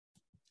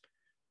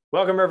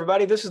Welcome,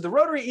 everybody. This is the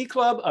Rotary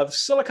eClub of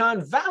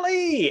Silicon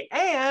Valley.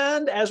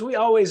 And as we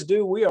always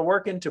do, we are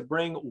working to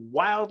bring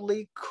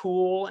wildly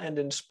cool and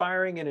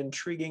inspiring and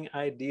intriguing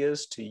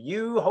ideas to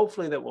you,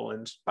 hopefully that will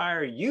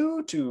inspire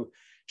you to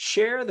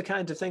share the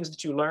kinds of things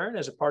that you learn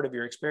as a part of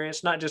your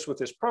experience, not just with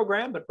this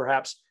program, but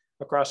perhaps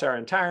across our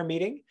entire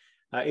meeting.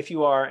 If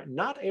you are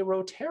not a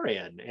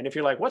Rotarian, and if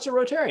you're like, what's a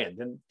Rotarian?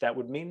 Then that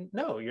would mean,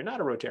 no, you're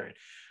not a Rotarian.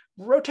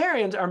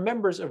 Rotarians are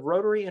members of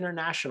Rotary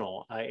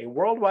International, a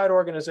worldwide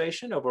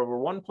organization of over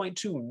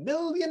 1.2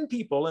 million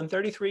people in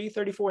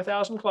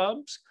 34,000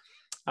 clubs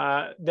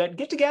that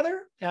get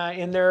together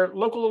in their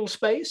local little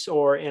space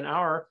or in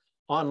our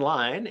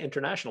online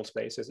international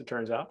space, as it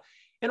turns out,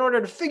 in order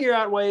to figure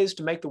out ways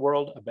to make the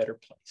world a better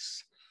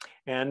place.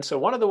 And so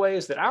one of the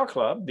ways that our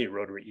club, the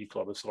Rotary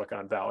eClub of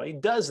Silicon Valley,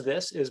 does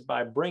this is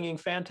by bringing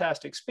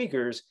fantastic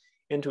speakers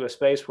into a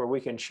space where we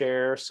can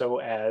share so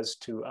as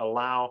to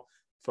allow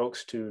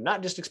folks to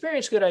not just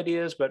experience good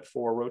ideas, but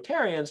for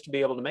Rotarians to be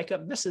able to make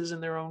up misses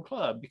in their own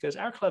club, because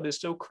our club is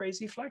so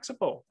crazy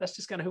flexible. That's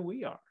just kind of who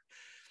we are.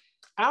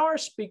 Our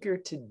speaker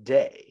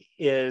today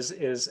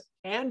is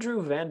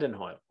Andrew Vanden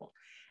Heuvel.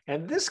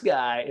 And this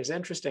guy is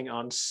interesting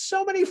on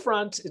so many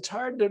fronts, it's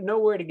hard to know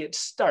where to get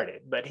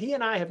started. But he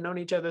and I have known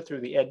each other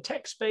through the ed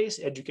tech space,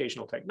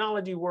 educational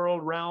technology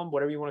world, realm,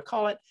 whatever you want to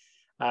call it.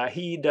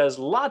 He does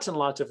lots and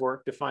lots of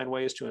work to find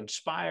ways to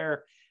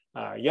inspire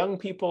young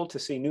people to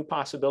see new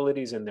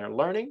possibilities in their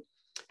learning,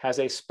 has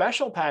a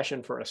special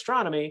passion for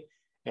astronomy,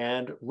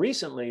 and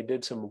recently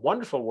did some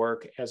wonderful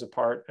work as a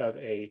part of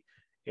a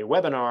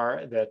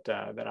webinar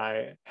that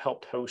I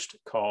helped host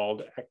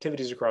called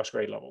Activities Across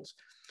Grade Levels.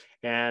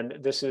 And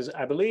this is,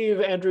 I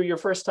believe, Andrew, your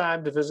first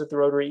time to visit the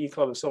Rotary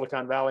eClub of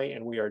Silicon Valley,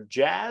 and we are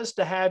jazzed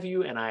to have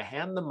you, and I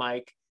hand the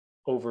mic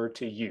over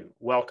to you.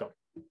 Welcome.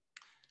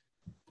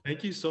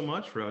 Thank you so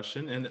much,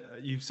 Russian. And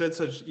you've said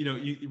such,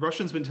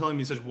 Russian's been telling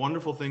me such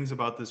wonderful things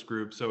about this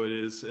group. So it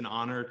is an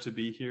honor to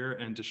be here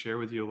and to share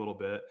with you a little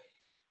bit.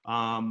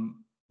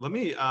 Let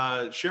me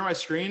share my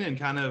screen and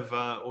kind of,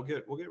 we'll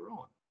get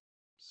rolling.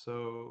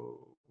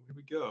 So here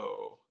we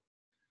go.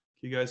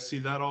 Can you guys see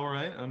that all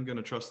right? I'm going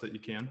to trust that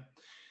you can.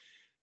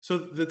 So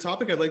the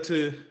topic I'd like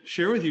to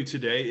share with you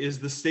today is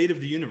the state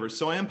of the universe.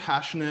 So I am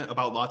passionate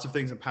about lots of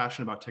things. I'm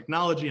passionate about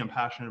technology. I'm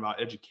passionate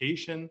about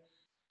education.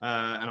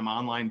 And I'm an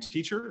online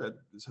teacher.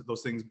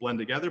 Those things blend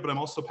together, but I'm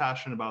also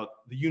passionate about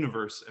the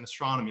universe and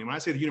astronomy. And when I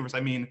say the universe,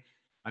 I mean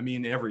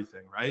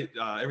everything, right?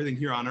 Everything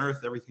here on Earth,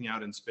 everything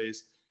out in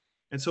space.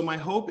 And so my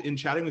hope in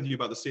chatting with you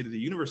about the state of the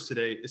universe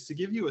today is to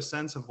give you a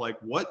sense of like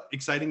what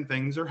exciting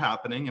things are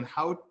happening and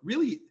how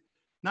really,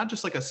 not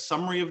just like a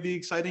summary of the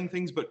exciting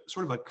things, but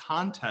sort of a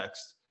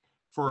context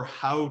for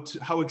how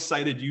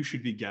excited you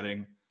should be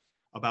getting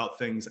about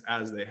things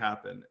as they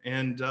happen.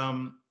 And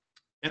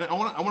I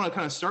want to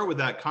kind of start with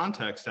that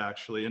context,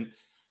 actually. And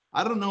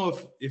I don't know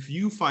if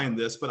you find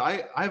this, but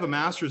I have a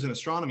master's in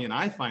astronomy, and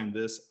I find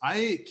this.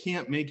 I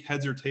can't make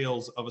heads or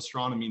tails of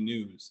astronomy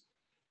news.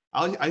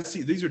 I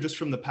see these are just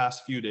from the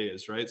past few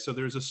days, right? So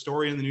there's a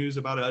story in the news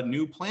about a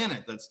new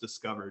planet that's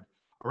discovered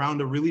around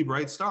a really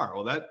bright star.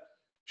 Well, that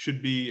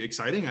should be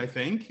exciting, I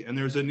think. And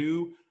there's a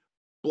new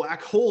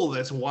black hole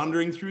that's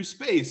wandering through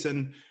space.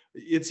 And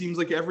it seems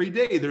like every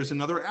day there's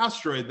another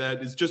asteroid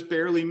that is just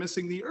barely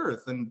missing the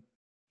Earth. And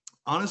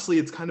honestly,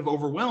 it's kind of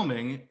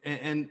overwhelming,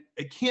 and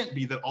it can't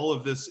be that all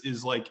of this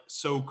is like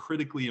so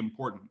critically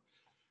important,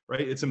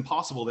 right? It's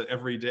impossible that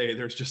every day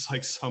there's just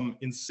like some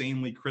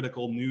insanely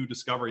critical new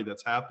discovery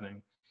that's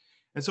happening.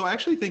 And so I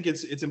actually think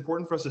it's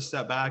important for us to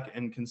step back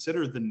and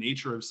consider the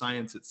nature of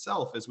science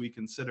itself as we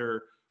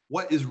consider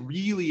what is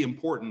really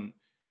important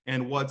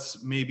and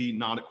what's maybe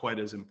not quite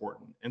as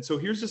important. And so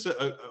here's just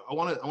I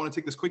want to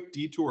take this quick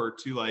detour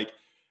to like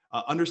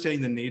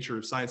understanding the nature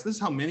of science. This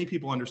is how many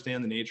people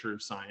understand the nature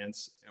of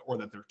science, or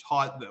that they're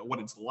taught that what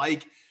it's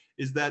like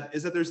is that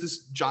there's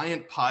this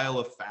giant pile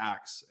of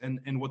facts.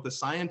 And what the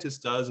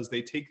scientist does is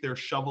they take their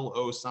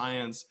shovel-o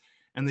science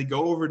and they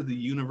go over to the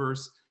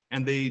universe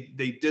and they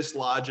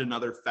dislodge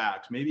another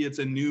fact. Maybe it's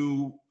a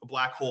new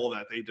black hole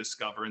that they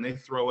discover and they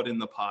throw it in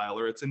the pile,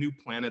 or it's a new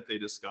planet they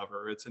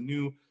discover, or it's a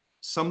new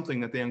something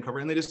that they uncover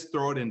and they just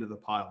throw it into the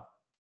pile.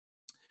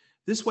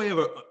 This way of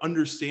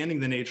understanding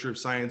the nature of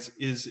science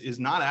is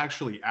not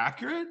actually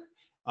accurate,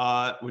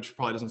 which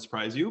probably doesn't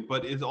surprise you,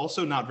 but is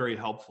also not very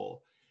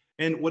helpful.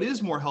 And what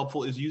is more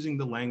helpful is using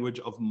the language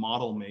of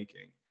model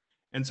making.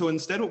 And so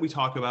instead what we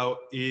talk about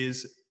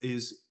is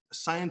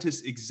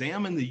scientists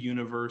examine the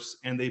universe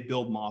and they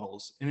build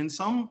models. And in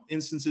some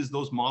instances,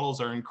 those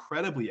models are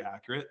incredibly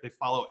accurate. They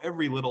follow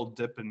every little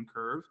dip and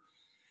curve.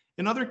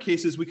 In other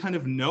cases, we kind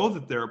of know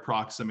that they're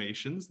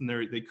approximations and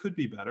they could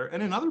be better.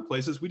 And in other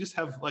places, we just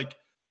have like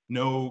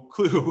no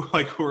clue.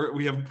 Like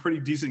we have pretty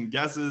decent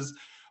guesses,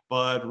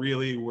 but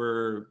really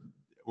we're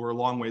a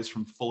long ways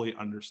from fully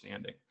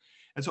understanding.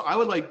 And so I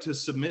would like to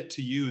submit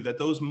to you that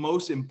those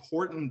most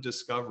important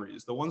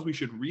discoveries, the ones we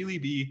should really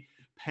be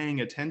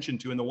paying attention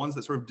to, and the ones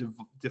that sort of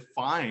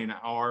define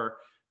our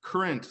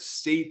current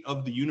state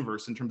of the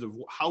universe in terms of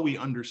how we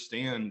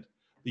understand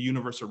the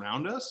universe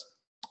around us,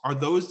 are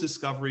those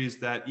discoveries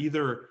that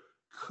either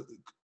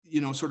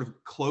sort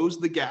of close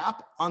the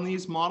gap on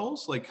these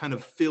models, like kind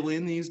of fill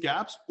in these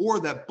gaps, or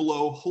that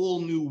blow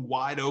whole new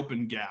wide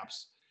open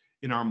gaps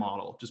in our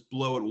model, just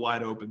blow it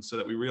wide open so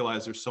that we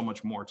realize there's so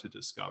much more to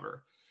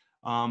discover.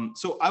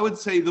 So I would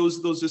say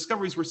those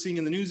discoveries we're seeing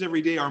in the news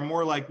every day are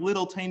more like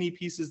little tiny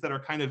pieces that are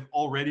kind of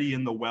already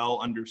in the well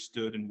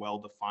understood and well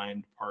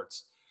defined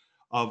parts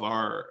of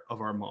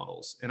our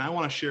models. And I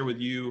want to share with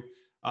you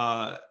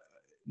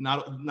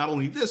not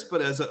only this,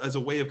 but as a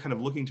way of kind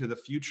of looking to the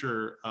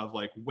future of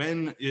like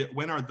when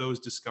are those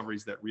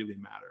discoveries that really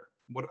matter?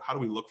 How do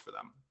we look for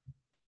them?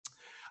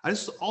 I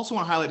just also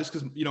want to highlight, just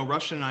because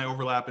Rushton and I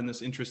overlap in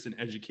this interest in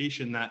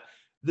education, that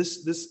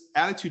this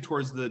attitude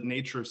towards the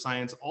nature of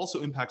science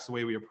also impacts the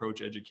way we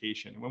approach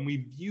education. When we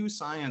view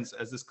science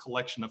as this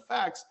collection of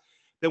facts,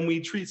 then we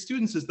treat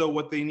students as though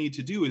what they need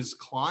to do is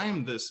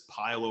climb this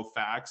pile of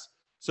facts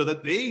so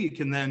that they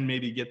can then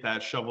maybe get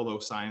that shovel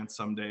of science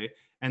someday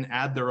and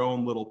add their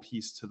own little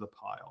piece to the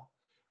pile,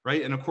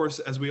 right? And of course,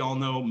 as we all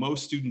know,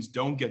 most students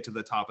don't get to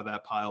the top of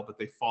that pile, but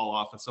they fall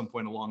off at some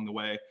point along the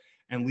way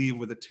and leave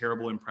with a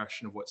terrible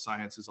impression of what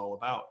science is all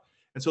about.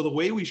 And so the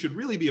way we should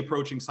really be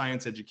approaching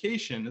science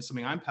education is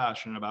something I'm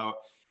passionate about,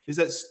 is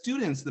that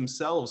students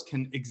themselves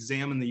can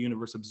examine the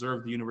universe,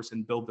 observe the universe,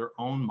 and build their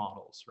own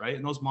models, right?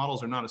 And those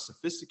models are not as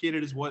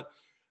sophisticated as what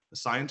the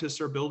scientists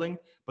are building,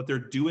 but they're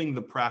doing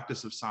the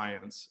practice of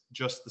science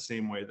just the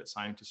same way that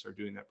scientists are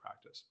doing that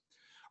practice.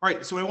 All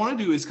right, so what I want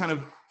to do is kind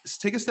of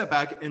take a step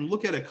back and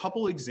look at a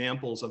couple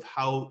examples of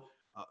how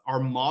our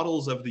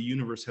models of the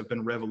universe have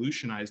been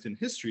revolutionized in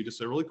history.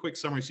 Just a really quick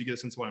summary so you get a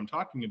sense of what I'm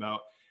talking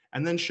about,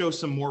 and then show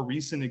some more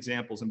recent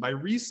examples. And by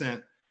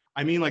recent,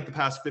 I mean like the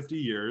past 50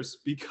 years,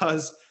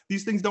 because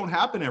these things don't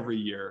happen every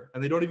year,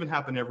 and they don't even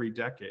happen every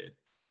decade.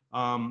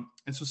 And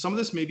so some of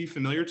this may be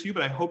familiar to you,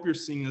 but I hope you're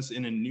seeing this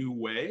in a new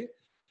way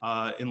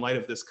in light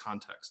of this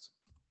context.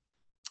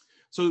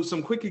 So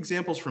some quick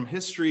examples from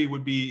history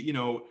would be,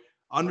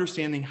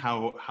 understanding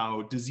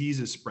how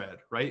diseases spread,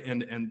 right?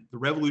 And the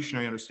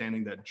revolutionary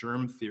understanding that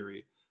germ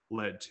theory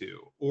led to,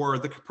 or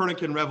the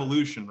Copernican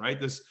revolution, right?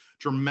 This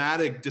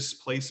dramatic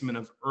displacement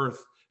of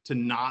Earth to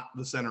not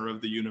the center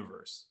of the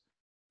universe,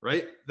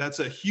 right? That's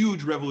a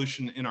huge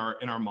revolution in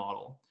our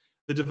model.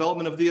 The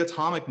development of the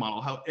atomic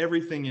model, how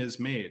everything is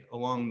made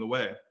along the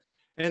way.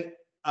 And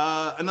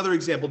another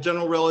example,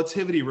 general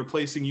relativity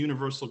replacing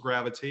universal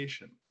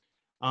gravitation.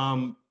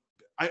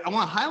 I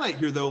want to highlight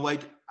here though,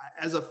 like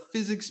as a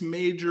physics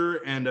major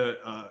and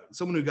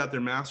someone who got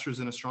their master's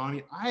in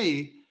astronomy,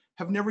 I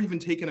have never even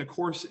taken a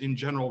course in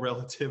general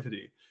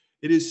relativity.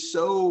 It is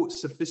so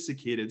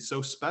sophisticated,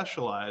 so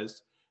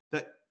specialized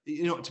that,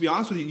 to be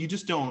honest with you, you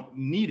just don't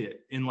need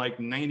it in like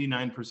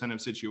 99%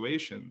 of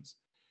situations.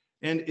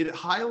 And it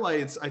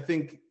highlights, I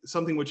think,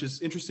 something which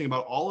is interesting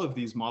about all of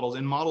these models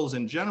and models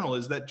in general,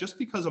 is that just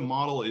because a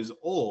model is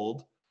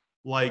old,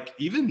 like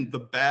even the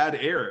bad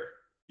air,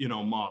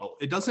 model,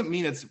 it doesn't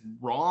mean it's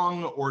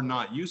wrong or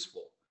not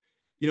useful.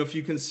 If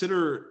you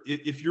consider,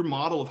 if your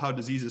model of how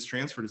disease is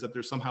transferred is that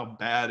there's somehow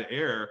bad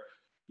air,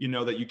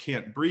 that you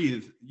can't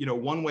breathe,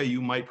 one way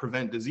you might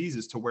prevent disease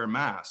is to wear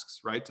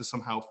masks, right? To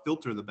somehow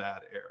filter the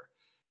bad air.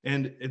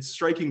 And it's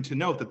striking to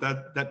note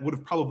that would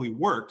have probably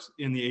worked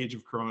in the age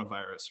of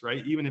coronavirus,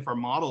 right? Even if our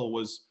model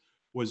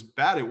was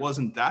bad, it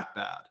wasn't that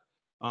bad.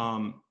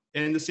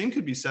 And the same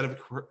could be said of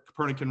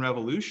Copernican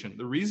revolution.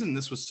 The reason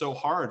this was so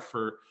hard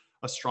for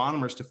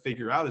astronomers to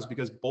figure out is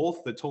because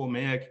both the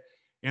Ptolemaic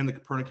and the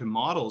Copernican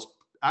models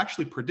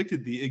actually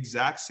predicted the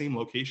exact same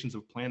locations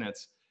of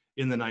planets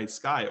in the night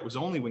sky. It was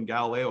only when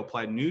Galileo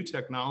applied new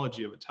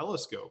technology of a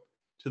telescope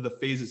to the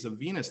phases of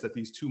Venus that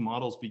these two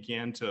models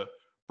began to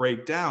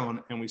break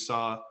down, and we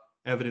saw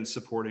evidence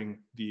supporting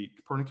the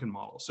Copernican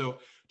model. So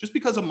just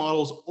because a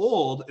model's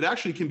old, it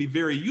actually can be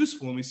very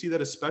useful, and we see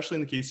that especially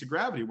in the case of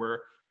gravity,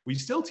 where we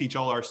still teach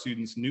all our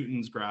students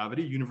Newton's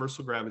gravity,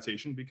 universal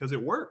gravitation, because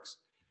it works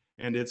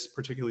and it's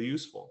particularly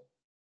useful.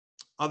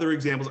 Other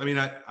examples, I mean,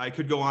 I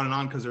could go on and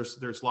on because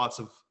there's lots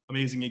of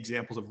amazing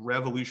examples of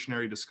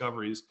revolutionary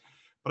discoveries,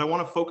 but I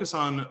want to focus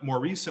on more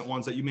recent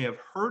ones that you may have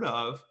heard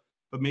of,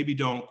 but maybe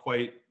don't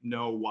quite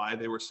know why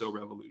they were so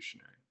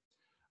revolutionary.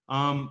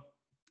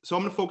 So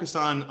I'm going to focus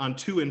on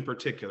two in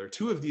particular,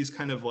 two of these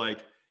kind of like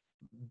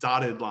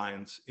dotted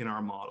lines in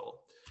our model.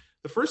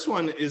 The first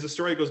one is a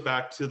story that goes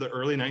back to the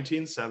early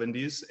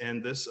 1970s,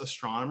 and this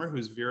astronomer,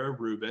 who's Vera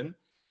Rubin,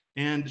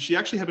 and she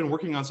actually had been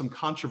working on some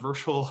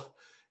controversial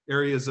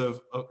areas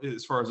of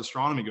as far as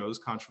astronomy goes,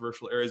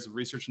 controversial areas of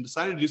research, and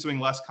decided to do something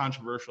less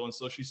controversial. And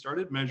so she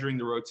started measuring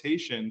the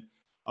rotation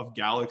of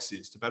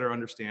galaxies to better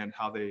understand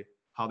how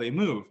they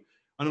move.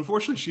 And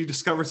unfortunately, she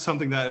discovered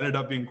something that ended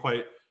up being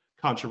quite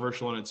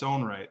controversial in its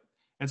own right.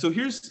 And so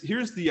here's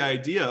the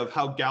idea of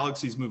how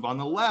galaxies move. On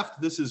the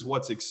left, this is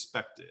what's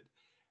expected.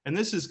 And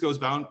this goes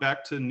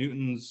back to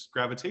Newton's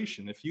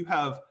gravitation. If you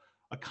have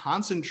a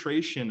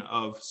concentration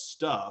of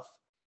stuff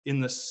in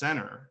the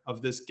center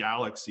of this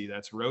galaxy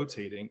that's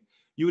rotating,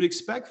 you would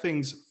expect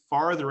things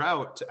farther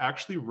out to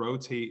actually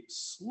rotate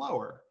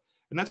slower.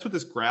 And that's what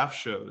this graph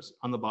shows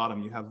on the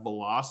bottom. You have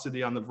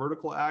velocity on the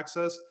vertical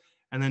axis,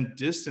 and then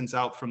distance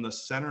out from the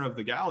center of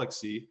the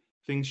galaxy.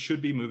 Things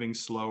should be moving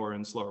slower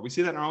and slower. We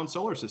see that in our own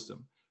solar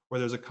system, where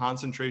there's a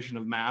concentration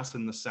of mass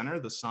in the center,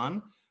 the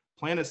sun.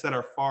 Planets that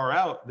are far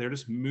out, they're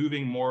just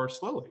moving more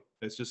slowly.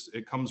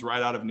 It comes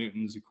right out of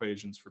Newton's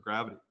equations for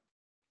gravity.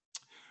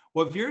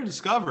 What Vera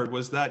discovered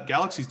was that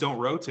galaxies don't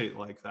rotate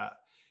like that.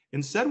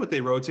 Instead, what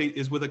they rotate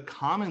is with a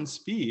common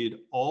speed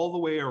all the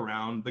way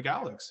around the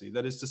galaxy.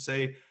 That is to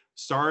say,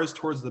 stars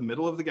towards the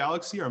middle of the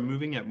galaxy are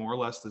moving at more or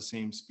less the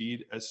same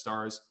speed as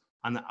stars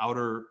on the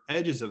outer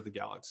edges of the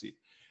galaxy.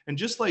 And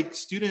just like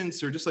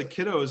students or just like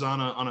kiddos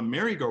on a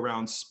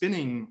merry-go-round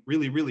spinning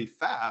really, really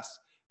fast,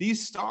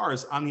 these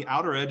stars on the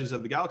outer edges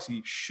of the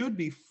galaxy should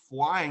be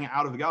flying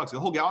out of the galaxy. The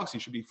whole galaxy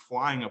should be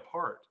flying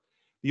apart.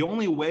 The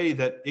only way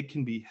that it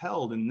can be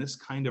held in this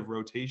kind of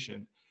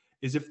rotation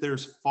is if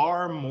there's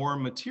far more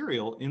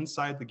material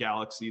inside the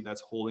galaxy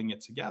that's holding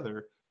it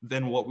together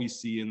than what we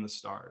see in the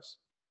stars.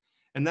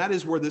 And that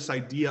is where this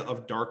idea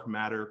of dark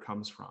matter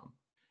comes from.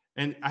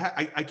 And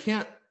I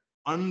can't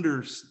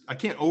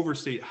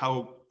overstate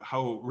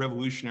how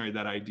revolutionary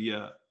that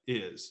idea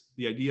is,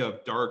 the idea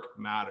of dark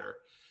matter.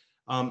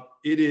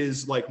 It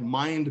is like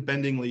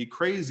mind-bendingly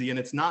crazy, and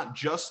it's not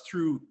just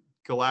through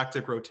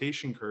galactic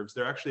rotation curves.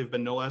 There actually have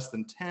been no less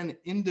than 10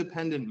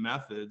 independent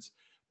methods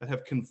that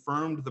have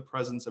confirmed the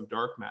presence of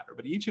dark matter,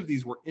 but each of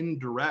these are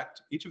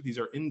indirect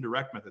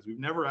methods. We've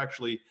never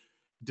actually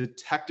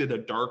detected a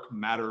dark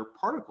matter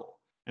particle.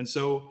 And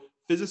so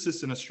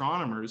physicists and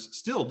astronomers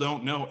still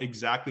don't know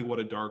exactly what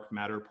a dark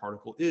matter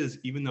particle is,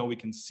 even though we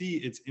can see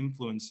its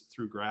influence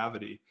through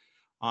gravity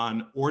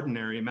on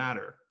ordinary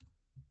matter.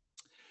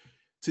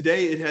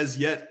 Today, it has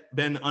yet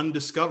been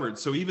undiscovered.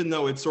 So even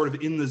though it's sort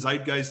of in the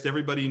zeitgeist,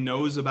 everybody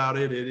knows about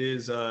it, it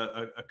is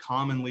a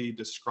commonly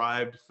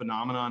described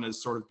phenomenon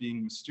as sort of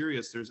being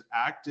mysterious. There's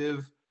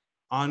active,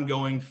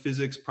 ongoing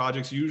physics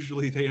projects.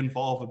 Usually they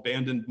involve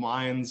abandoned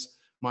mines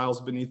miles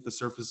beneath the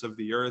surface of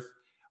the Earth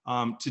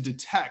to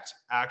detect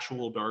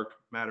actual dark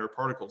matter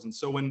particles. And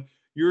so when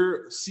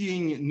you're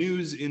seeing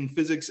news in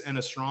physics and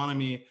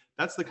astronomy,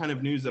 that's the kind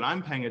of news that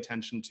I'm paying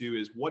attention to,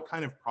 is what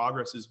kind of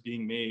progress is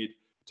being made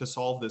to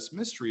solve this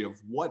mystery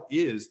of what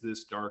is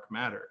this dark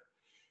matter.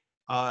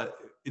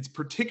 It's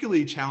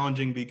particularly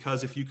challenging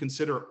because if you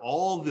consider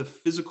all the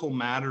physical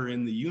matter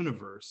in the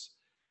universe,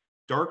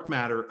 dark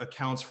matter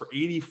accounts for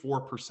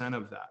 84%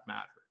 of that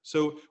matter.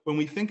 So when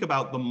we think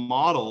about the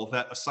model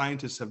that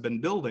scientists have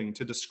been building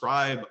to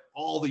describe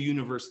all the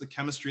universe, the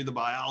chemistry, the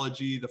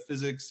biology, the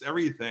physics,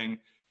 everything,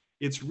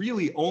 it's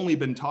really only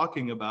been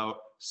talking about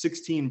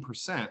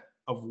 16%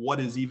 of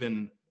what is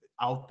even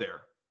out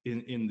there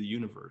in the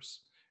universe.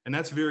 And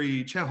that's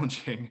very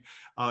challenging,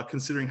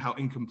 considering how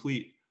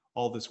incomplete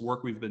all this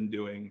work we've been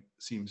doing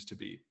seems to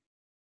be.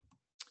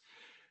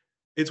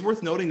 It's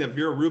worth noting that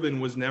Vera Rubin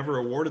was never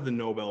awarded the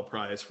Nobel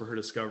Prize for her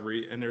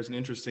discovery, and there's an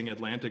interesting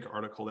Atlantic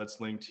article that's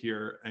linked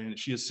here, and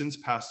she has since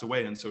passed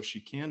away, and so she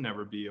can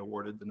never be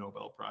awarded the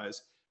Nobel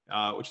Prize,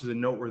 which is a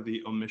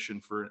noteworthy omission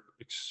for an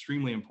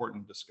extremely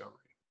important discovery.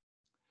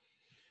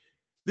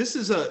 This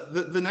is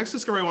the next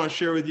discovery I want to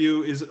share with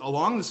you is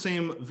along the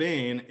same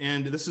vein,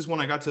 and this is one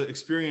I got to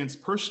experience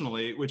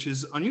personally, which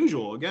is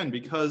unusual, again,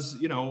 because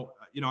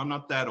I'm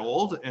not that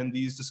old, and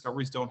these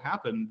discoveries don't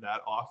happen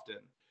that often.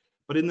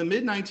 But in the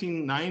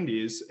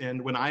mid-1990s,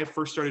 and when I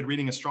first started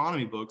reading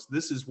astronomy books,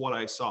 this is what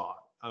I saw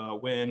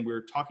when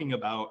we're talking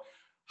about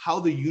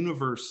how the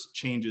universe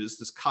changes,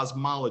 this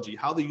cosmology,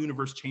 how the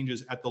universe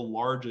changes at the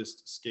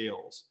largest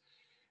scales.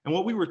 And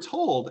what we were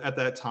told at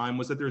that time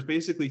was that there's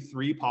basically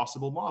three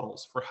possible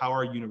models for how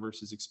our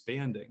universe is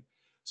expanding.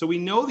 So we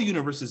know the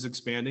universe is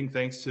expanding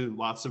thanks to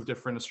lots of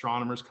different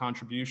astronomers'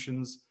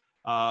 contributions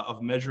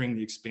of measuring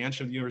the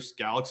expansion of the universe,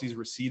 galaxies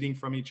receding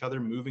from each other,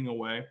 moving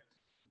away.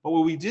 But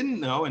what we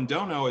didn't know and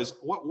don't know is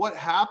what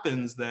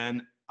happens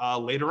then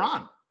later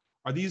on.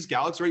 Are these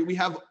galaxies, right? We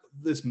have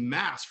this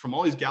mass from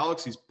all these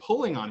galaxies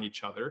pulling on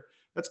each other.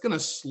 That's going to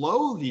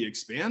slow the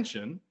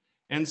expansion.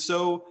 And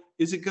so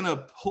is it going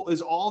to pull,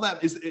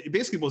 it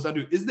basically boils down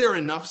to, is there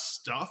enough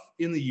stuff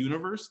in the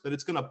universe that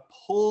it's going to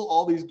pull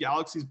all these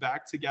galaxies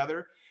back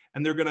together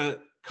and they're going to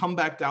come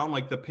back down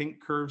like the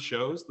pink curve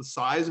shows? The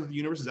size of the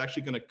universe is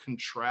actually going to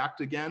contract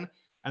again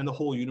and the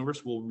whole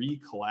universe will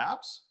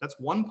recollapse. That's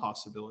one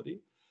possibility.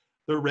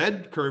 The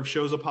red curve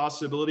shows a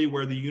possibility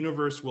where the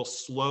universe will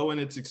slow in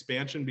its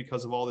expansion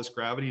because of all this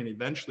gravity and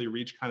eventually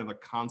reach kind of a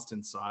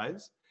constant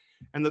size.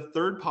 And the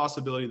third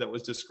possibility that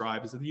was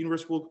described is that the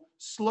universe will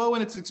slow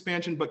in its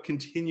expansion, but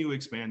continue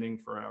expanding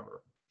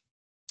forever.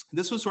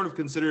 This was sort of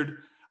considered,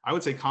 I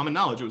would say, common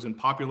knowledge. It was in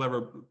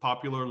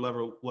popular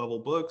level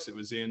books. It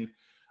was in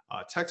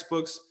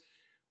textbooks.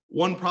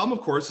 One problem,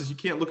 of course, is you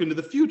can't look into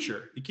the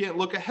future. You can't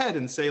look ahead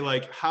and say,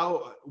 like,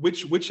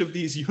 which of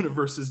these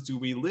universes do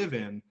we live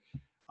in?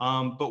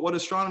 But what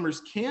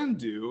astronomers can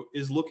do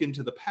is look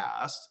into the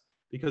past,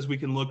 because we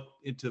can look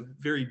into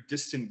very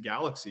distant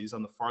galaxies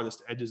on the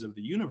farthest edges of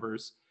the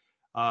universe,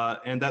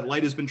 and that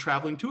light has been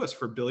traveling to us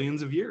for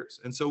billions of years.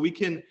 And so we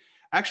can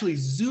actually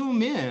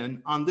zoom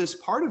in on this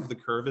part of the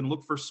curve and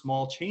look for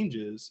small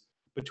changes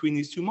between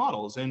these two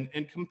models and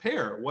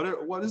compare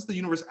what does the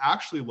universe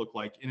actually look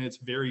like in its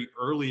very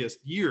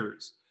earliest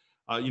years,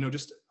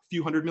 just a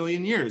few 100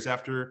 million years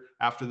after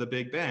the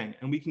Big Bang.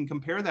 And we can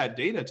compare that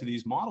data to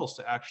these models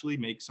to actually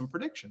make some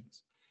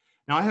predictions.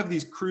 Now, I have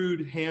these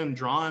crude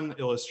hand-drawn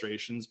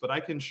illustrations, but I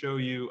can show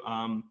you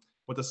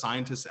what the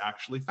scientists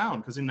actually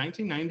found. Because in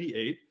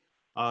 1998,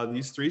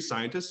 these three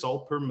scientists,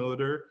 Saul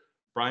Perlmutter,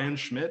 Brian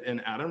Schmidt,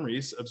 and Adam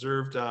Rees,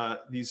 observed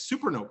these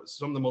supernovas,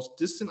 some of the most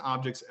distant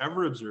objects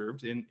ever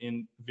observed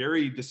in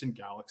very distant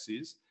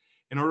galaxies,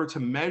 in order to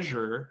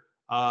measure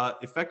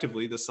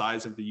effectively the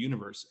size of the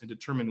universe and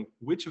determine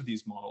which of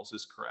these models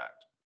is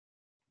correct.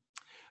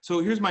 So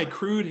here's my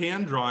crude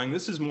hand drawing.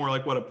 This is more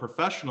like what a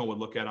professional would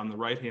look at on the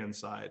right-hand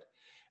side.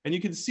 And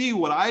you can see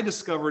what I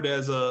discovered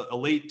as a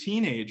late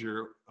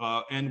teenager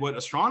and what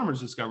astronomers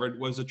discovered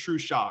was a true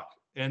shock.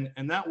 And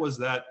that was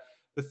that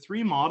the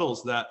three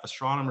models that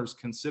astronomers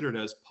considered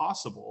as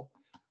possible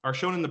are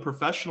shown in the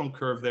professional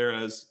curve there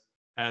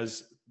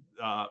as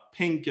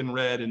pink and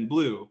red and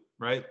blue,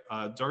 right?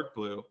 Dark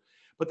blue.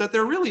 But that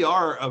there really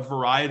are a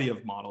variety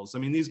of models. I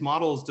mean, these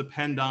models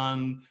depend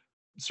on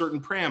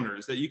certain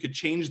parameters that you could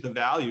change the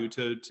value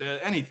to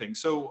anything.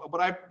 So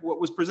what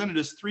was presented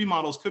as three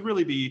models could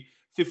really be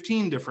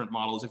 15 different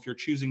models if you're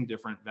choosing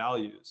different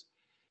values.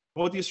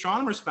 Well, what the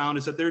astronomers found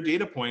is that their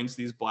data points,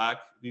 these black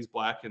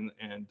and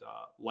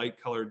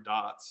light colored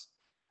dots,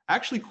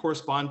 actually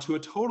correspond to a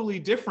totally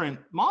different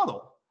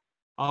model,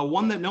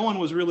 one that no one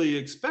was really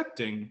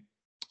expecting.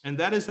 And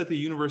that is that the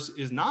universe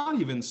is not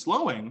even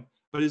slowing,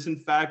 but is in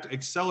fact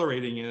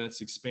accelerating in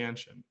its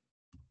expansion.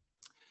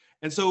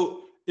 And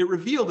so it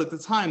revealed at the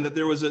time that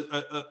there was an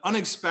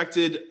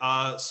unexpected,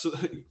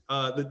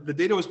 the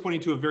data was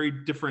pointing to a very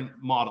different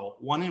model,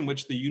 one in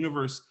which the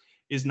universe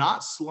is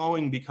not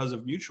slowing because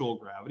of mutual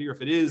gravity, or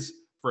if it is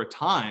for a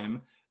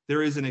time,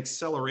 there is an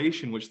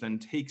acceleration which then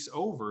takes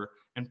over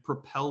and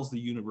propels the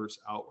universe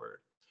outward.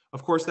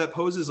 Of course, that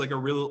poses like a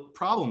real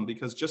problem,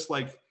 because just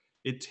like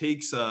it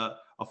takes a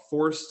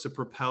force to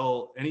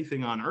propel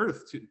anything on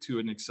Earth to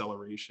an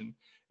acceleration,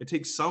 it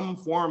takes some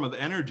form of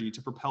energy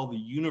to propel the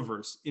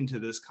universe into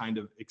this kind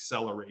of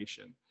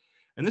acceleration.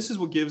 And this is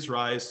what gives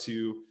rise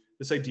to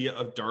this idea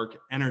of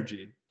dark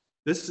energy.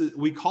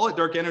 We call it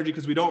dark energy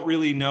because we don't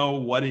really know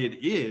what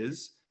it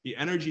is, the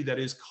energy that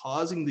is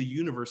causing the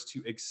universe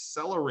to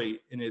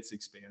accelerate in its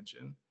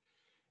expansion.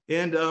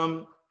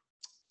 And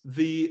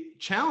the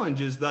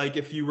challenge is, like,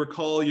 if you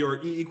recall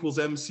your E =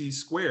 mc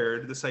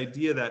squared, this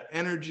idea that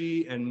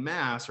energy and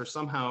mass are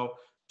somehow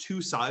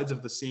two sides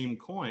of the same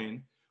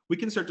coin, we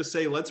can start to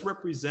say, let's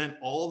represent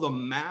all the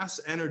mass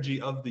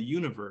energy of the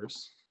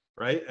universe,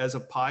 right, as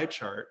a pie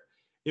chart,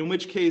 in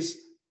which case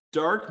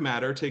dark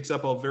matter takes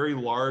up a very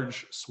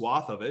large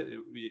swath of it.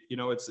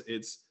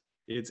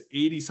 It's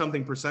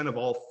 80-something% of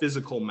all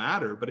physical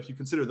matter. But if you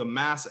consider the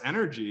mass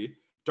energy,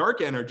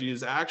 dark energy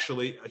is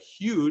actually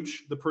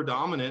the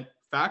predominant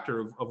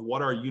factor of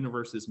what our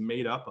universe is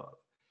made up of.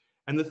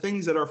 And the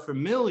things that are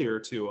familiar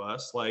to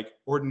us, like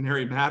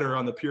ordinary matter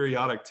on the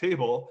periodic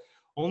table,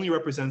 only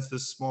represents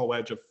this small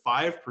wedge of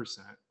 5%.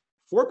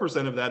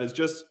 4% of that is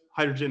just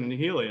hydrogen and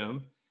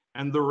helium,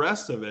 and the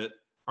rest of it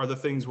are the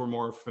things we're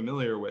more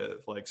familiar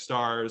with, like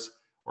stars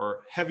or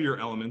heavier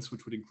elements,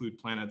 which would include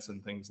planets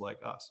and things like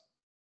us.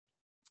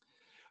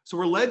 So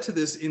we're led to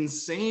this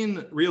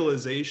insane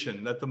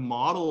realization that the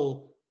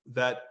model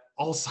that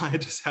all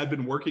scientists had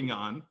been working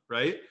on,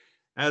 right,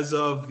 as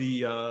of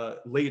the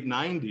late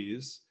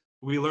 90s,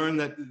 we learned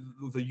that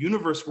the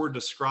universe we're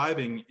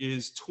describing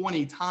is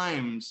 20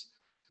 times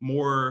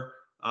more,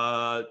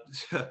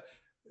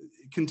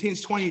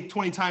 contains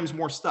 20 times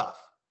more stuff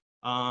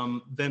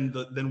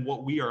than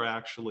what we are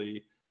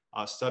actually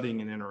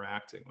studying and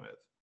interacting with.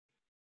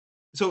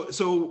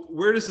 So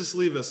where does this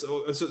leave us?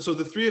 So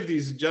the three of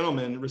these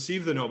gentlemen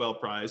received the Nobel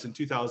Prize in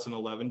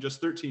 2011,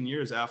 just 13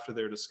 years after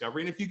their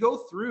discovery. And if you go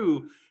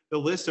through the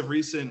list of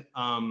recent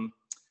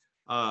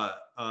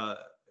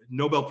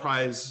Nobel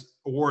Prize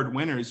award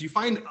winners, you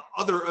find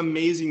other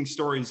amazing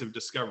stories of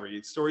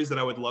discovery, stories that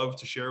I would love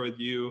to share with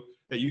you,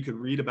 that you could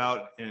read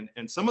about.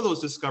 And some of those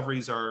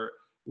discoveries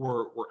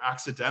were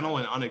accidental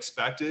and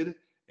unexpected,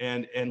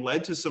 and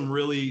led to some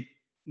really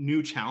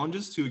new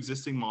challenges to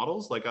existing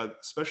models, like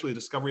especially the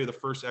discovery of the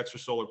first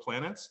extrasolar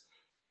planets.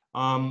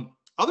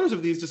 Others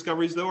of these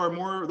discoveries, though, are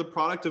more the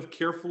product of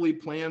carefully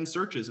planned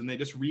searches, and they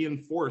just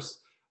reinforce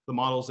the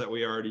models that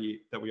we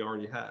already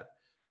had.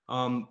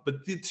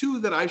 But the two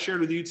that I shared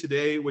with you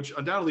today, which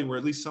undoubtedly were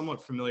at least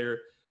somewhat familiar,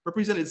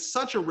 represented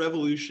such a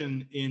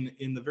revolution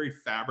in the very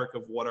fabric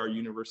of what our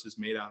universe is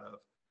made out of,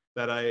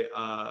 that I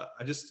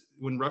just,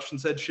 when Rushton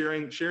said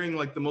sharing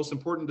like the most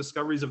important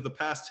discoveries of the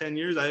past 10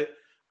 years, I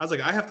was like,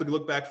 I have to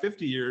look back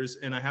 50 years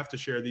and I have to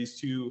share these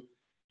two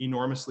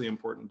enormously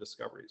important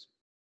discoveries.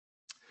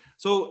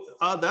 So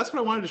that's what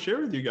I wanted to share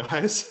with you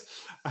guys.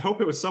 I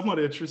hope it was somewhat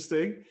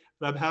interesting,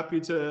 but I'm happy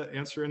to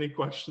answer any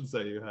questions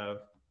that you have.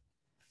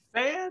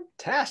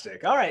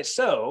 Fantastic. All right.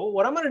 So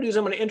what I'm going to do is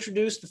I'm going to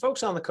introduce the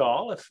folks on the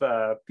call. If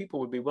people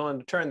would be willing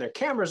to turn their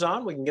cameras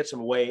on, we can get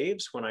some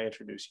waves when I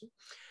introduce you.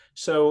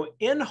 So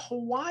in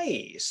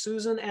Hawaii,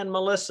 Susan and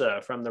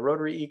Melissa from the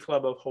Rotary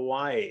eClub of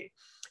Hawaii.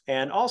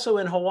 And also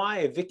in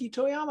Hawaii, Vicky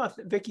Toyama.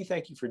 Vicky,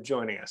 thank you for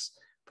joining us.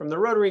 From the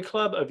Rotary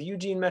Club of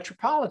Eugene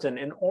Metropolitan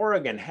in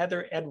Oregon,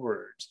 Heather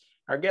Edwards.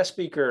 Our guest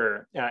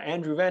speaker,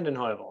 Andrew Vanden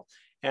Heuvel.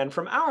 And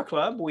from our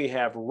club, we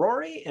have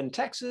Rory in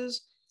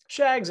Texas,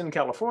 Shags in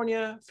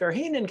California,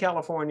 Farheen in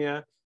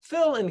California,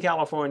 Phil in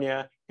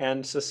California,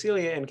 and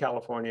Cecilia in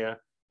California,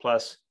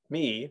 plus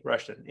me,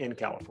 Rushton, in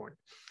California.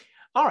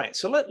 All right,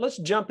 so let's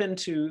jump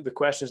into the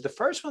questions. The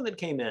first one that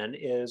came in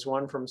is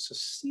one from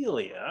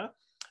Cecilia,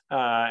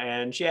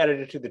 and she added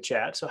it to the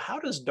chat. So how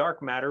does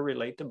dark matter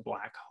relate to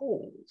black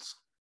holes?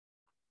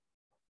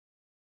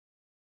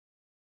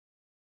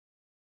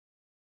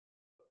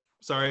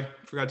 Sorry,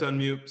 forgot to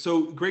unmute.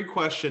 So great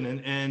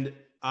question. And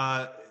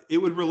it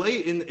would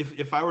relate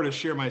if I were to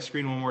share my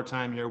screen one more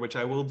time here, which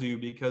I will do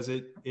because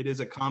it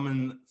is a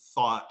common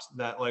thought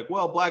that like,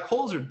 well, black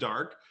holes are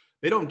dark.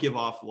 They don't give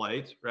off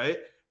light, right?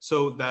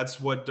 So that's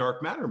what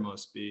dark matter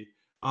must be.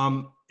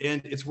 And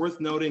it's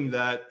worth noting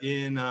that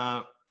in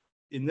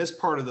this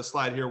part of the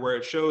slide here where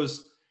it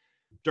shows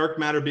dark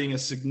matter being a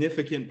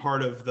significant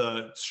part of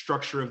the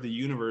structure of the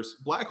universe,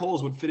 black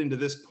holes would fit into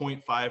this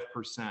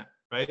 0.5%,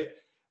 right?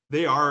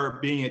 They are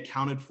being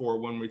accounted for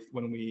when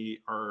we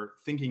are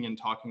thinking and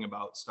talking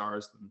about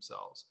stars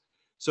themselves.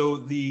 So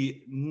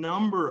the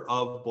number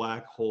of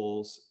black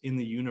holes in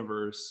the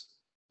universe,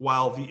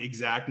 while the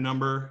exact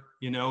number,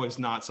 is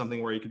not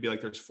something where you could be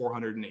like, there's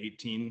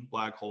 418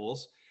 black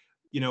holes.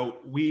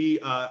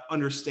 We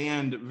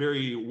understand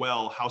very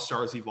well how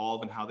stars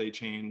evolve and how they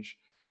change.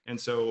 And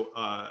so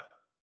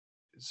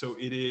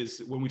it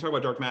is, when we talk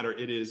about dark matter,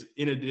 it is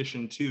in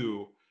addition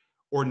to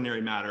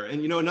ordinary matter.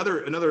 And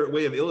another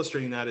way of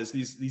illustrating that is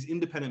these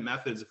independent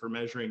methods for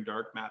measuring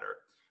dark matter.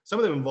 Some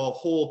of them involve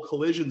whole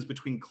collisions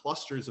between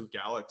clusters of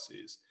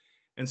galaxies.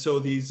 And so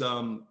these,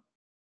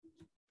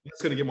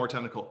 it's going to get more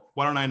technical.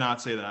 Why don't I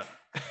not say that?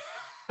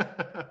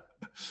 Why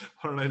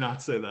don't I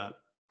not say that?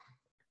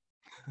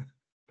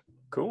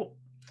 Cool.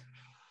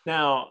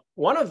 Now,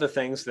 one of the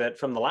things that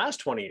from the last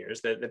 20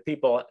 years that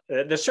people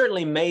that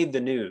certainly made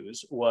the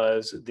news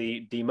was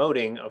the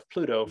demoting of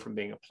Pluto from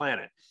being a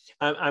planet.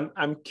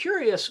 I'm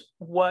curious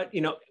what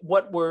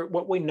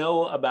we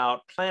know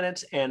about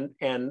planets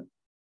and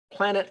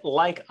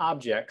planet-like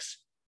objects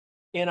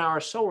in our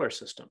solar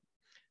system.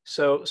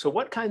 So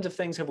what kinds of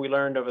things have we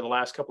learned over the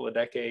last couple of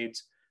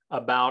decades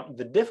about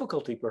the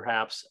difficulty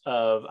perhaps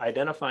of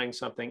identifying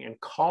something and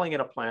calling it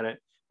a planet?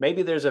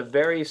 Maybe there's a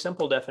very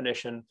simple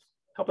definition.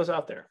 Help us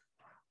out there.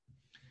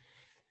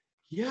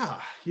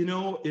 Yeah,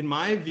 in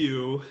my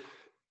view,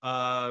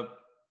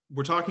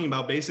 we're talking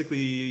about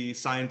basically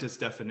scientist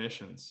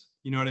definitions.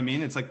 You know what I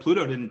mean? It's like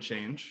Pluto didn't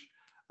change.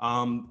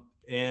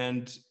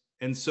 And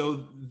so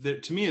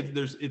to me,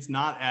 it's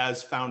not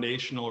as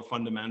foundational or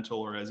fundamental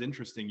or as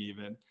interesting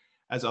even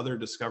as other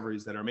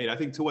discoveries that are made. I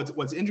think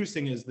what's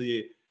interesting is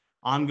the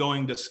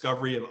ongoing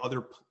discovery of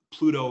other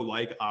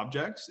Pluto-like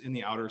objects in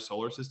the outer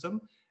solar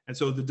system. And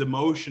so the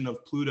demotion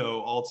of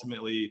Pluto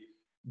ultimately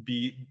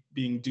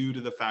being due to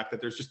the fact that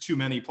there's just too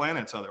many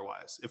planets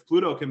otherwise. If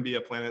Pluto can be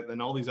a planet,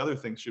 then all these other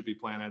things should be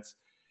planets.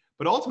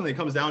 But ultimately it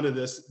comes down to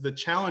the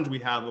challenge we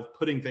have of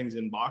putting things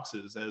in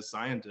boxes as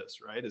scientists,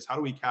 right? Is how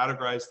do we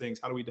categorize things?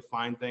 How do we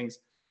define things?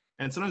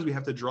 And sometimes we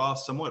have to draw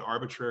somewhat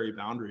arbitrary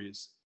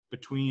boundaries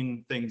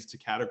between things to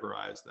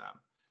categorize them.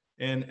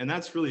 And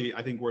that's really,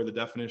 I think, where the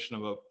definition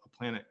of a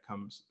planet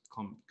comes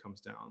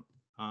down.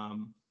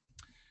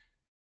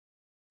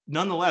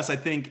 Nonetheless, I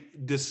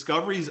think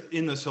discoveries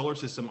in the solar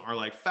system are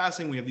like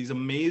fascinating. We have these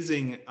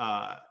amazing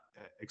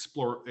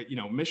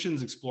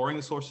missions exploring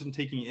the solar system,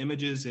 taking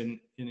images in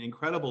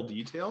incredible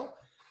detail.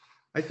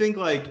 I think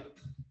like,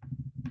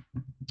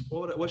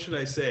 what should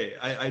I say?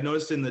 I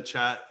noticed in the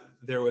chat,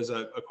 there was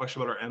a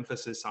question about our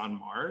emphasis on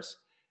Mars.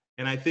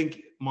 And I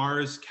think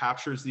Mars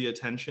captures the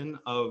attention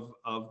of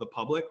the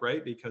public,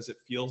 right? Because it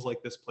feels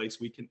like this place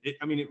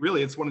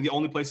it's one of the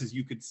only places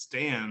you could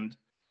stand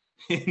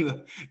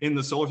in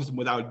the solar system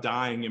without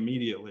dying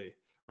immediately,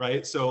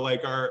 right? So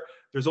like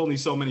there's only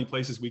so many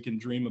places we can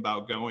dream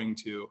about going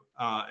to,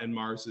 and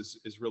Mars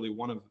is really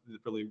one of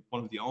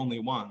the only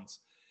ones.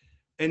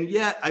 And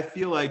yet I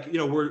feel like,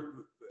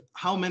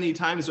 how many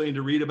times do I need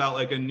to read about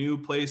like a new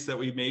place that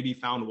we maybe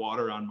found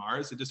water on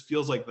Mars? It just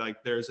feels like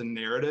there's a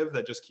narrative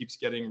that just keeps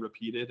getting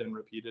repeated and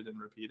repeated and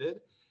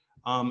repeated.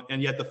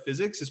 And yet the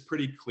physics is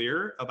pretty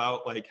clear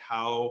about like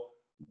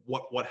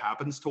what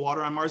happens to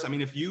water on Mars. I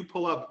mean, if you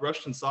pull up,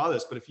 Rushton saw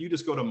this, but if you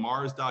just go to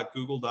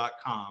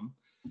mars.google.com,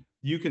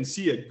 you can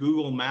see a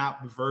Google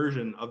map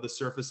version of the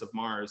surface of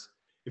Mars.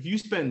 If you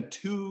spend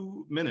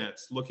 2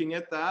 minutes looking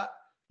at that,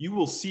 you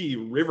will see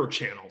river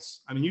channels.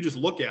 I mean, you just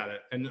look at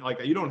it and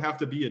like, you don't have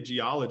to be a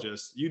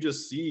geologist. You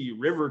just see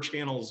river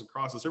channels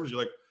across the surface. You're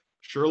like,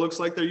 sure looks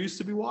like there used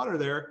to be water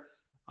there.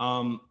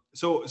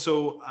 So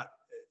I'm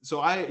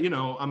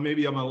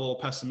a little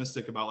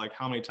pessimistic about like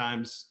how many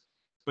times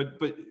but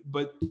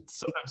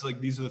sometimes like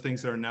these are the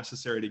things that are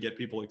necessary to get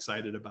people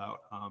excited about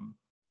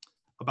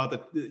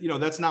the,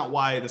 that's not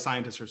why the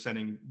scientists are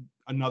sending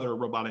another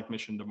robotic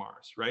mission to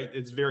Mars, right?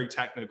 It's very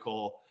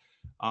technical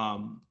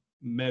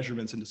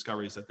measurements and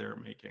discoveries that they're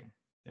making.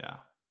 Yeah.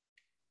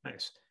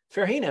 Nice.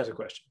 Farheen has a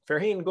question.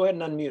 Farheen, go ahead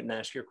and unmute and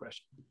ask your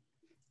question.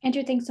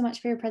 Andrew, thanks so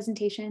much for your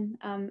presentation.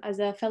 As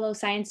a fellow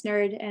science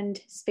nerd and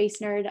space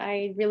nerd,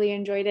 I really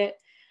enjoyed it.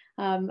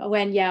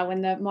 When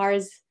the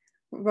Mars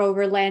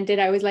rover landed,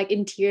 I was like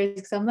in tears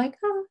because I'm like,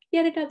 oh,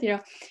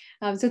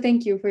 so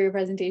thank you for your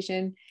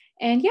presentation.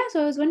 And yeah,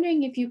 so I was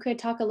wondering if you could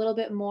talk a little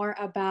bit more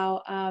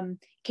about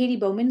Katie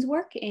Bowman's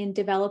work in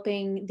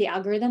developing the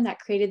algorithm that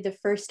created the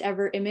first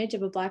ever image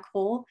of a black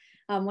hole.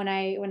 When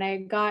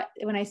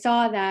I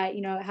saw that,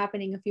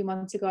 happening a few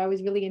months ago, I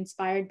was really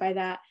inspired by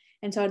that.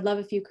 And so I'd love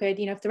if you could,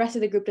 if the rest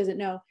of the group doesn't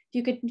know, if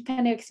you could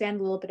kind of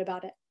expand a little bit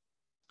about it.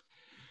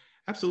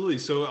 Absolutely.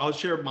 So I'll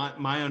share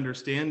my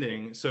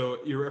understanding. So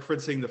you're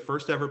referencing the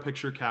first ever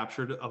picture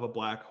captured of a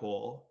black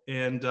hole.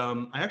 And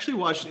I actually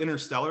watched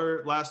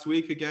Interstellar last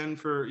week again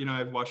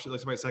I've watched it,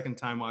 that's my second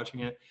time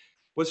watching it.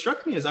 What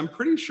struck me is I'm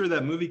pretty sure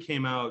that movie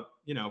came out,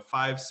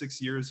 5-6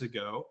 years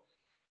ago.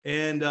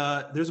 And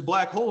there's a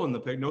black hole in the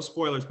pic, no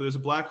spoilers, but there's a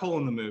black hole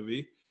in the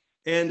movie.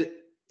 And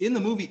in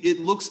the movie, it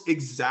looks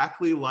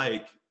exactly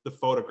like the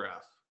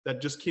photograph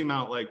that just came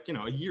out like,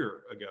 a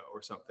year ago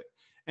or something.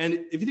 And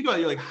if you think about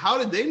it, you're like, how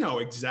did they know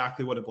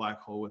exactly what a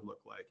black hole would look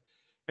like?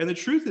 And the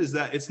truth is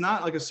that it's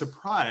not like a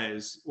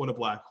surprise what a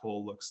black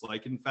hole looks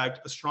like. In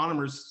fact,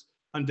 astronomers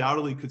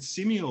undoubtedly could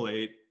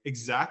simulate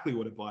exactly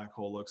what a black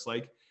hole looks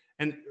like.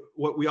 And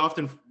what we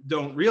often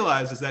don't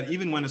realize is that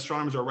even when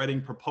astronomers are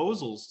writing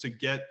proposals to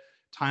get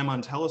time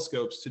on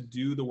telescopes to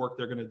do the work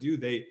they're going to do,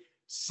 they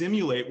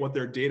simulate what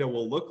their data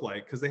will look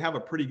like because they have a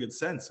pretty good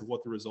sense of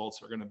what the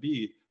results are going to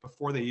be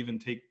before they even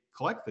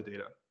collect the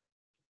data.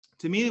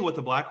 To me, what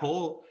the black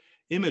hole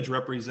image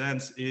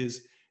represents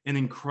is an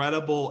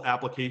incredible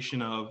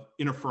application of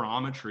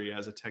interferometry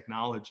as a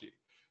technology.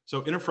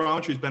 So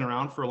interferometry has been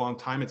around for a long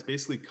time. It's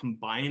basically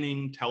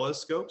combining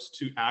telescopes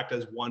to act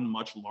as one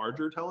much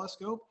larger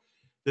telescope.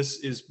 This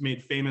is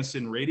made famous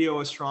in radio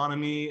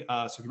astronomy.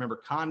 So if you remember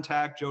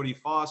Contact, Jodie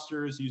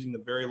Foster's using the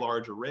Very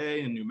Large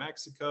Array in New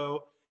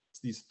Mexico. It's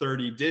these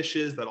 30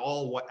 dishes that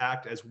all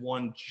act as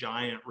one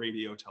giant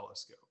radio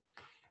telescope.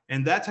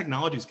 And that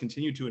technology has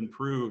continued to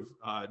improve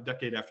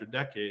decade after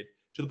decade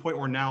to the point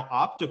where now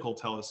optical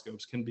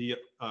telescopes can be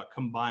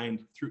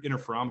combined through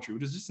interferometry,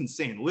 which is just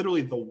insane.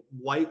 Literally, the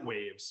light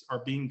waves are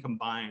being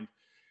combined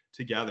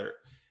together.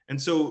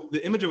 And so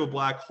the image of a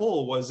black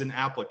hole was an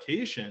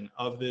application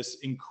of this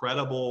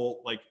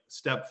incredible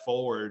step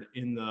forward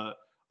in the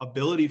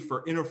ability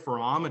for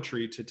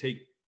interferometry to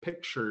take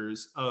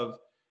pictures of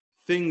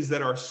things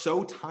that are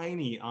so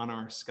tiny on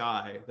our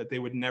sky that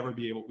we'd never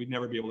be able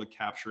to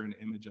capture an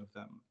image of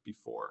them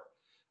before.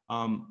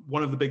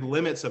 One of the big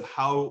limits of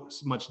how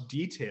much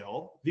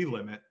detail you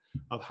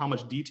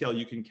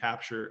can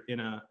capture in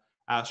an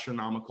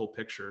astronomical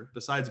picture,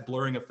 besides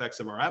blurring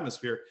effects of our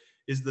atmosphere,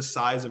 is the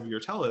size of your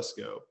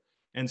telescope.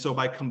 And so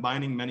by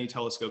combining many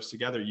telescopes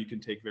together, you can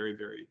take very,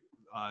 very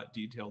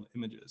detailed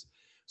images.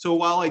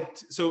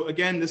 So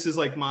again, this is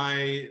like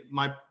my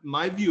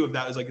view of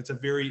that is it's a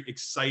very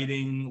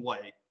exciting,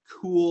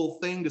 cool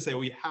thing to say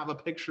we have a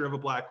picture of a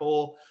black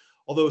hole.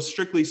 Although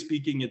strictly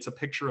speaking, it's a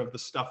picture of the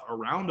stuff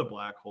around a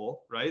black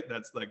hole, right?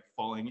 That's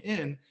falling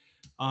in.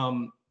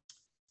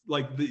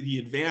 The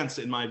advance,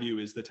 in my view,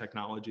 is the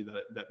technology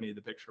that made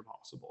the picture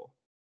possible.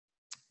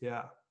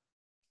 Yeah.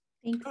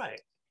 Thanks. All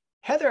right.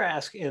 Heather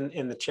asked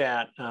in the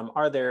chat,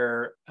 are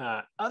there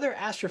other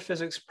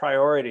astrophysics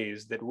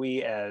priorities that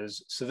we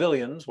as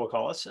civilians, we'll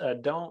call us,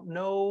 don't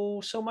know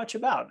so much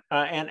about?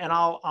 And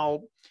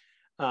I'll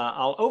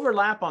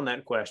overlap on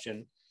that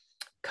question.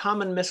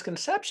 Common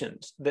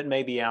misconceptions that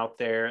may be out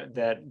there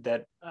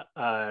that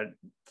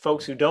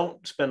folks who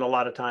don't spend a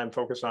lot of time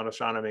focused on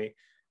astronomy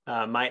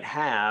might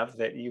have,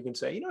 that you can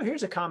say,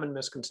 here's a common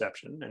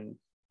misconception, and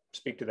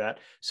speak to that.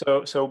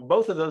 So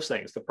both of those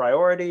things, the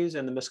priorities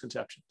and the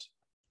misconceptions.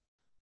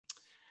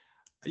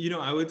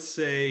 I would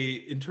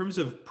say in terms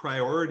of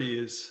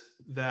priorities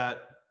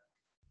that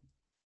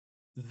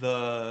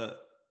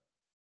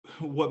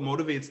what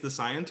motivates the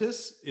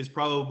scientists is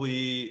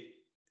probably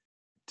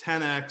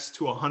 10x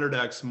to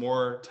 100x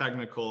more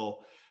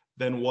technical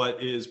than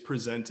what is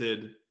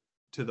presented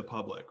to the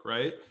public,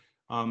 right?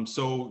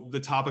 So the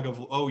topic of,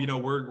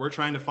 we're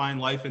trying to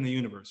find life in the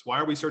universe. Why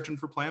are we searching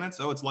for planets?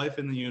 Oh, it's life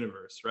in the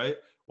universe, right?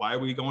 Why are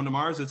we going to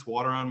Mars? It's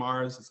water on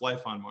Mars, it's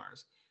life on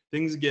Mars.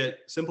 Things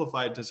get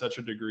simplified to such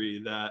a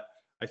degree that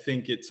I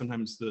think it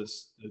sometimes the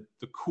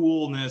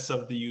coolness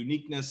of the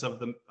uniqueness of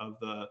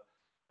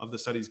the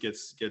studies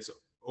gets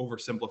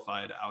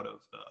oversimplified out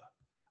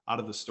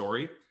of the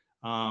story.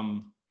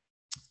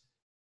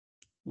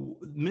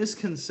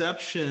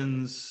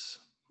 Misconceptions.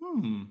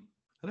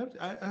 I have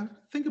to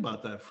think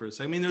about that for a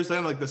second. I mean, there's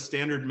the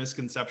standard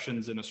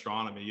misconceptions in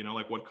astronomy,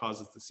 what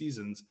causes the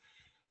seasons,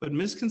 but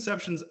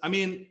misconceptions. I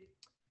mean,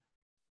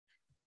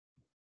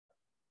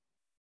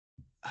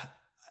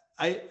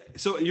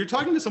 So you're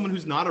talking to someone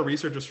who's not a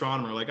research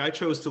astronomer. Like I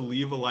chose to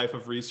leave a life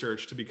of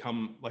research to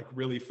become like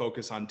really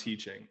focus on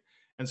teaching.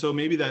 And so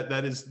maybe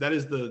that is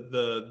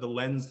the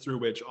lens through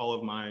which all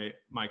of my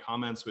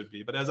comments would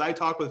be. But as I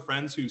talk with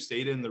friends who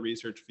stayed in the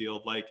research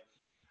field, like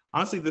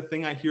honestly, the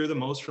thing I hear the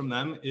most from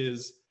them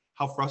is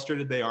how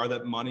frustrated they are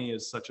that money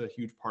is such a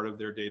huge part of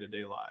their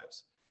day-to-day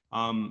lives.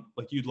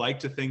 Like you'd like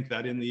to think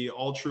that in the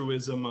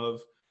altruism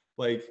of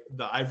like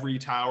the ivory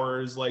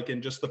towers, like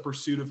in just the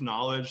pursuit of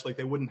knowledge, like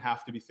they wouldn't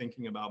have to be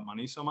thinking about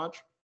money so much.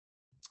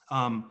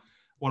 One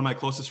of my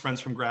closest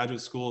friends from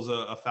graduate school is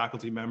a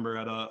faculty member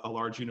at a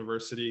large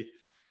university.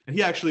 And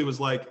he actually was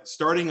like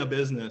starting a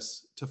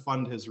business to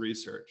fund his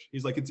research.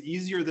 He's like, it's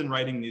easier than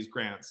writing these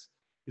grants.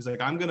 He's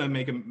like, I'm going to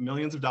make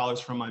millions of dollars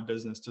from my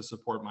business to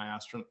support my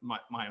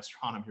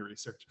astronomy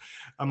research.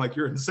 I'm like,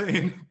 you're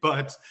insane.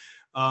 But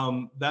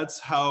that's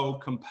how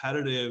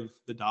competitive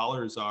the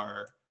dollars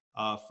are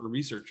for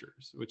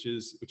researchers, which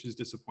is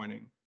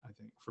disappointing, I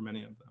think, for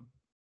many of them.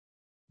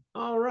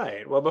 All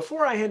right. Well,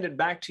 before I hand it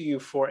back to you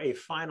for a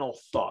final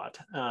thought,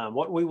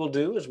 what we will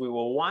do is we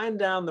will wind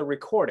down the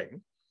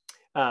recording.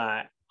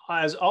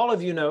 As all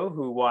of you know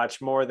who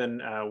watch more than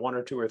 1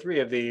 or 2 or 3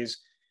 of these,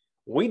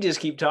 we just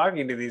keep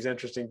talking to these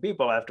interesting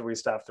people after we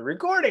stop the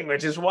recording,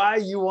 which is why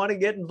you want to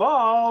get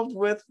involved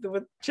with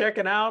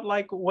checking out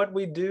like what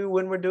we do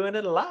when we're doing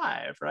it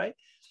live, right?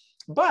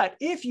 But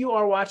if you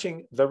are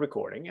watching the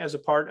recording as a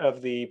part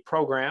of the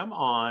program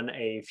on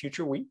a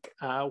future week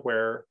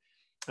where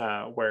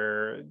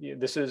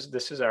this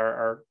is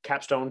our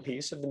capstone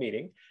piece of the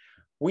meeting,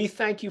 we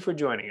thank you for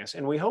joining us,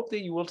 and we hope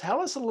that you will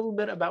tell us a little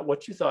bit about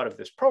what you thought of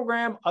this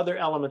program, other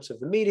elements of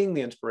the meeting,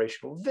 the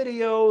inspirational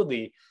video,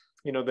 the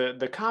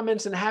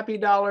comments and happy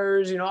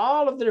dollars,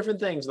 all of the different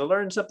things, the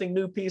learn something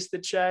new piece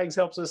that Shags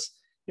helps us,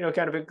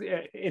 kind of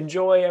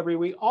enjoy every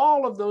week.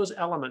 All of those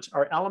elements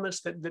are elements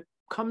that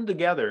come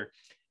together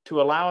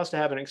to allow us to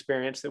have an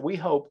experience that we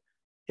hope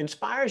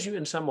inspires you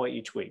in some way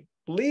each week.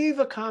 Leave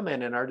a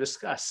comment in our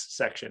discuss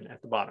section at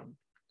the bottom.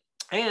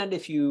 And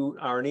if you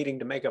are needing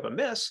to make up a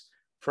miss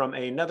from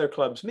another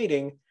club's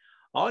meeting,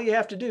 all you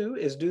have to do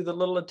is do the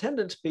little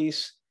attendance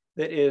piece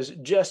that is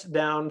just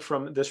down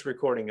from this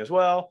recording as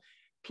well.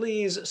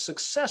 Please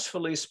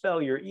successfully spell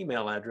your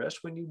email address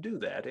when you do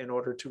that in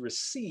order to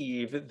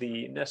receive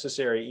the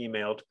necessary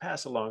email to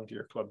pass along to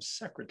your club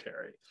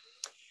secretary.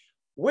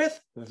 With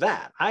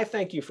that, I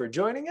thank you for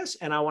joining us,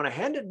 and I want to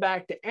hand it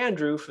back to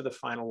Andrew for the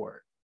final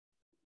word.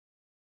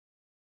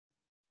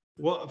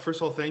 Well, first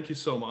of all, thank you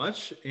so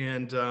much.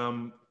 And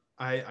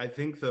I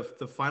think the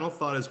final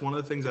thought is one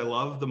of the things I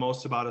love the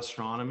most about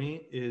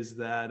astronomy is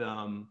that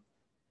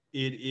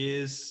it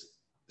is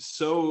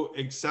so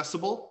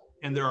accessible,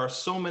 and there are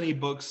so many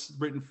books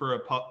written for a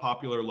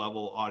popular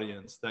level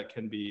audience that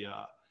can be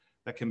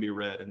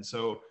read. And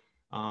so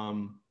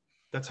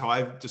that's how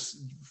I just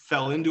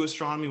fell into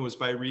astronomy, was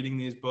by reading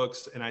these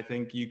books. And I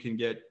think you can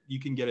get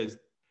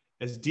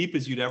as deep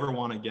as you'd ever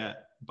want to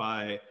get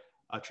by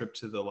a trip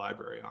to the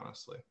library,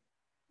 honestly.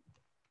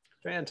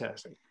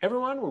 Fantastic.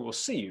 Everyone, we will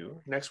see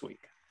you next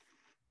week.